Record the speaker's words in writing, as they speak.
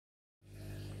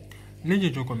Ladies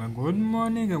and gentlemen, good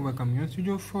morning and welcome to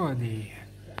Studio 4D.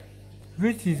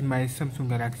 This is my Samsung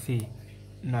Galaxy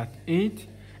Note 8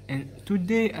 and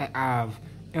today I have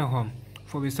a ROM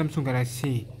for the Samsung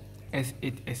Galaxy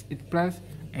S8, S8 Plus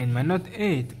and my Note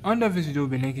 8. Under this video,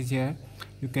 the link is here.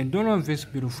 You can download this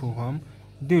beautiful ROM,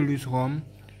 Deluxe ROM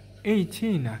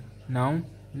 18. Now,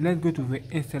 let's go to the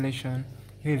installation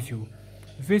review.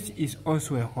 This is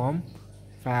also a ROM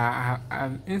that I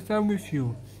have installed with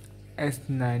you.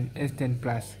 S9, S10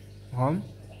 Plus ROM.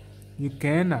 You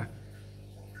can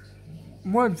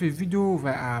watch the video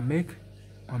that I make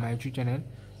on my YouTube channel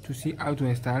to see how to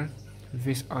install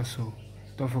this also.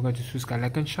 Don't forget to subscribe,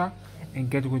 like and share and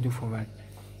get ready for that.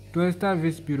 To install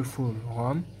this beautiful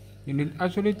ROM, you need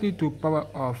absolutely to power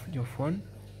off your phone,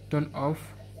 turn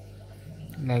off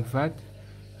like that,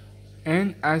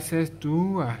 and access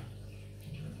to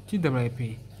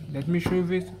TWIP. Let me show you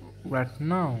this right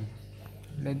now.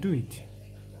 Let's do it.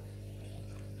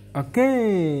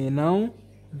 Okay, now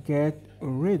get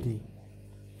ready.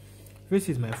 This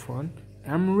is my phone.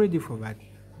 I'm ready for that.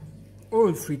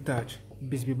 All three touch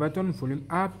BSB button, volume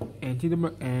up,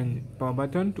 and power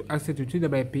button to access to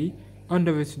TWIP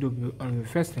under the studio. On the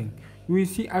first thing, you will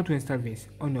see how to install this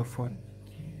on your phone.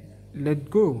 Let's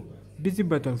go. BSB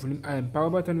button, volume up, and power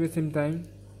button at the same time,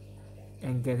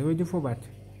 and get ready for that.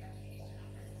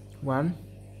 1,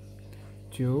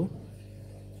 2,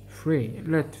 3.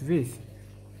 Let's this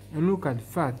and look at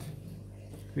that.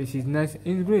 This is nice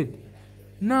and great.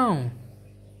 Now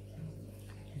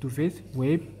do this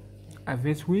whip,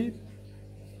 advance whip,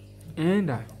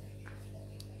 and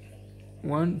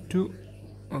 1, 2.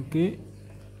 Okay,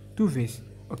 do this.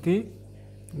 Okay,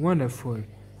 wonderful.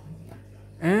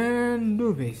 And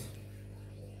do this.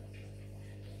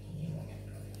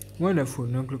 Wonderful.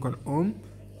 Now click on home.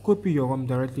 Copy your ROM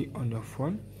directly on your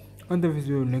phone. Under this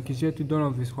video link is here to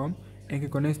download this ROM and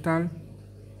click on install.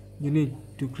 You need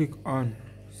to click on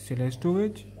select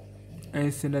storage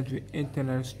and select the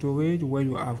internal storage where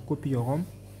you have copy your ROM,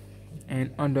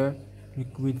 and under you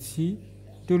will see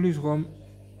Deluxe ROM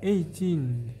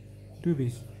 18. Do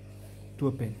this to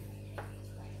open.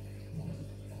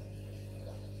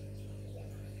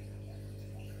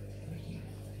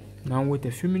 Now wait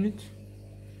a few minutes.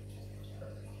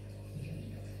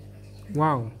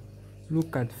 Wow,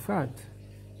 look at that.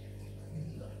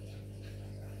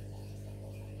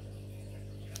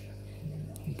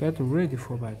 Get ready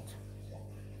for that.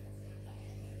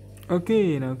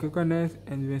 Okay, now click on next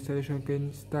and the installation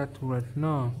can start right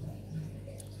now.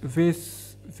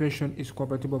 This version is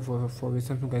compatible for the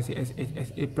Samsung Galaxy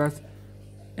S8, S8 Plus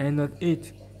and Note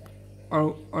 8.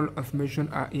 All information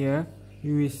are here.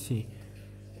 You will see.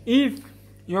 If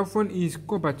your phone is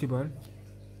compatible,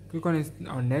 click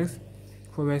on next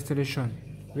for the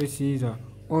installation. This is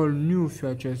all new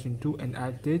features into and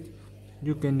update.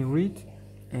 You can read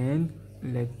and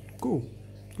let's go.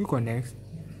 Click on next.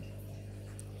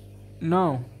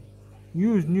 Now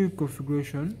use new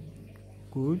configuration.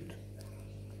 Good.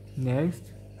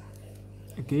 Next.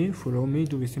 Okay, follow me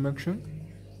to the same action.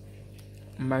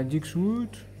 Magic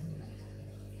suit.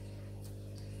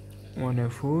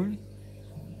 Wonderful.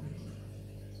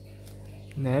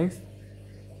 Next.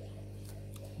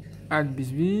 Add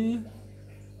BSB.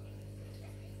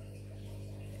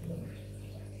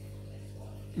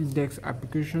 Dex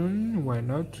application, why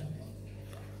not?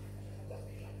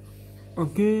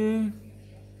 Okay,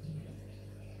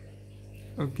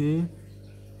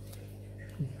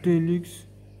 Deluxe.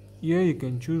 Here you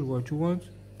can choose what you want,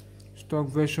 stock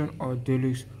version or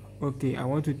Deluxe. Okay, I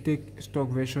want to take stock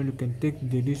version. You can take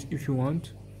Deluxe if you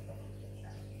want.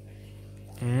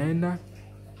 And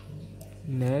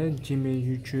next,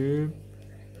 Gmail, YouTube,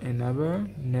 another.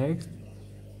 Next,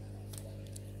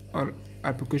 all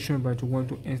application that you want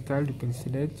to install, you can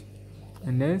select,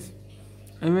 and next,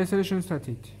 and the installation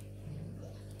started.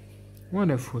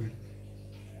 Wonderful.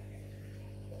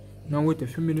 Now wait a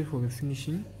few minutes for the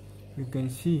finishing. You can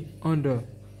see under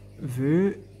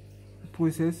the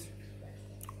process,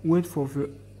 wait for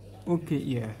the OK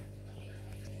here.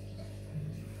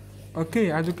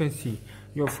 Okay, as you can see,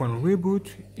 your phone reboot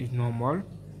is normal.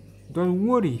 Don't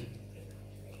worry.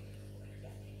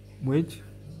 Wait.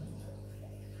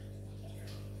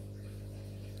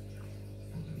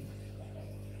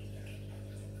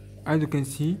 As you can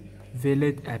see, the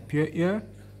LED appear here.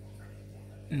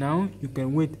 Now you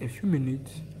can wait a few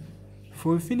minutes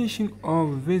for finishing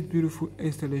of this beautiful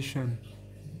installation.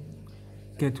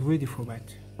 Get ready for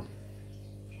that.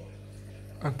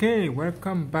 Okay,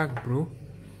 welcome back, bro.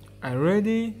 Are you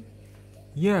ready?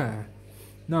 Yeah.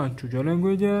 Now choose your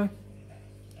language.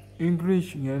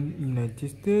 English, United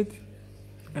States,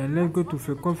 and let's go to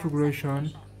the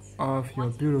configuration of your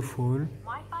beautiful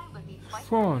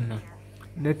phone.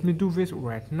 Let me do this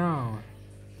right now.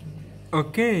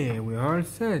 Okay, we're all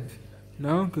set.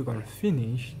 Now click on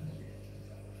finish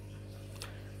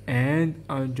and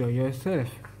enjoy yourself.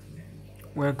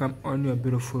 Welcome on your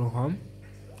beautiful home,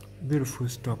 beautiful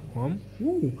stock home.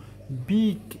 Ooh,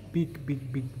 big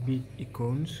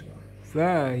icons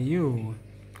for you.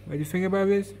 What do you think about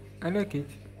this? I like it.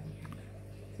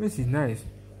 This is nice.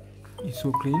 It's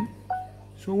so clean,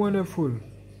 so wonderful.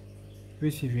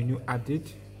 This is a new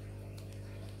update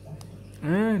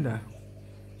and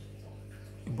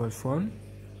about phone,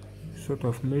 sort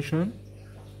of mission,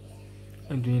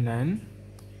 and 29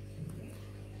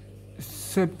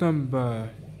 September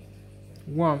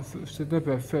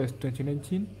 1st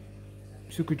 2019.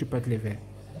 Ce que tu peux te lever.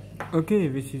 Okay,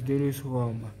 this is Deluxe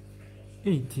ROM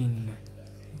 18.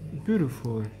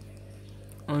 Beautiful.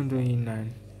 Android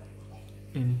 9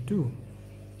 and 2.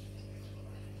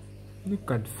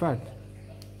 Look at that.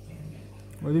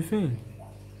 What do you think?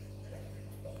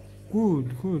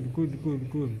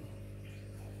 Good.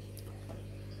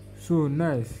 So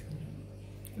nice.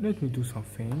 Let me do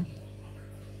something.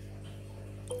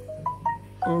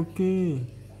 Okay.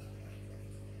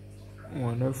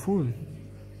 Wonderful.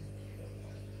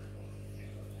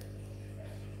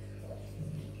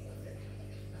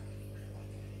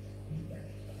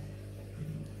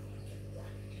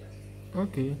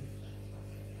 Okay.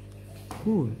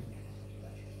 Cool.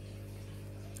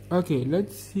 Okay,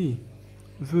 let's see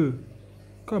the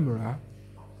camera.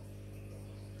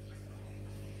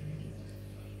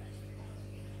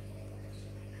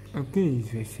 Okay,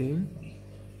 it's the same.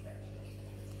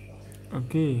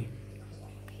 Okay,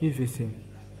 it's the same.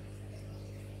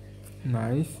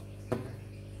 Nice.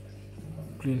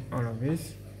 Clean all of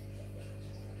this.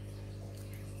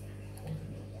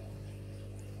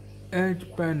 Edge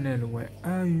panel, where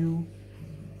are you?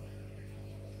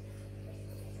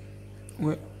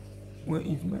 Where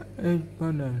is my edge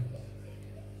panel?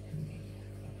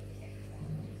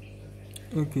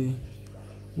 Okay,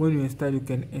 when you install, you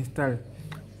can install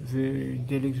the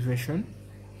Deluxe version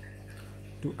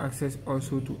to access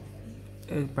also to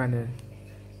edge panel.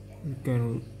 You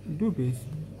can do this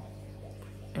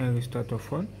and restart your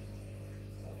phone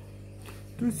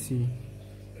to see.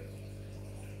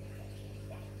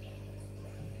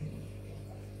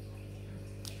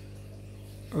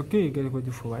 Okay, get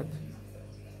ready for what?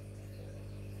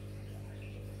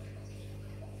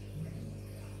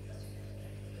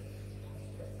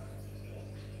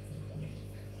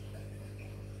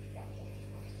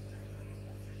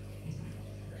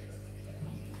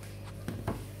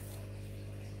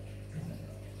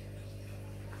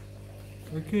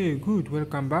 Okay, good.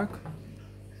 Welcome back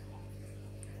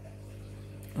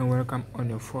and welcome on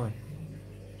your phone.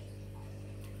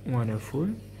 Wonderful,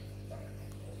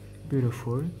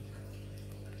 beautiful.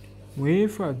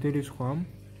 With a Deluxe ROM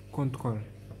control.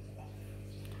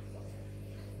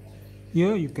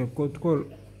 Here you can control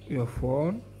your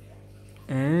phone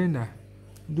and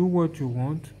do what you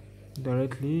want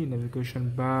directly. Navigation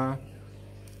bar,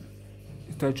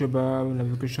 status bar,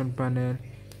 navigation panel.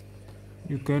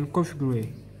 You can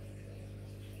configure.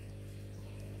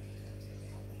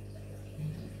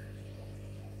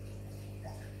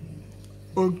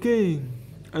 Okay,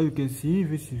 as you can see,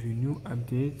 this is a new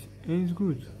update and it's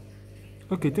good.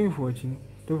 Okay, thank you for watching.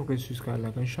 Don't forget to subscribe,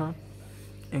 like and share,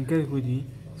 and get ready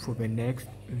for the next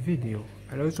video.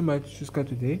 I love you so much. Subscribe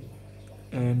today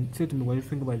and say to me what you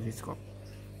think about this ROM.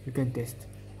 You can test.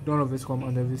 Download this ROM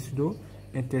under this video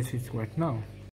and test it right now.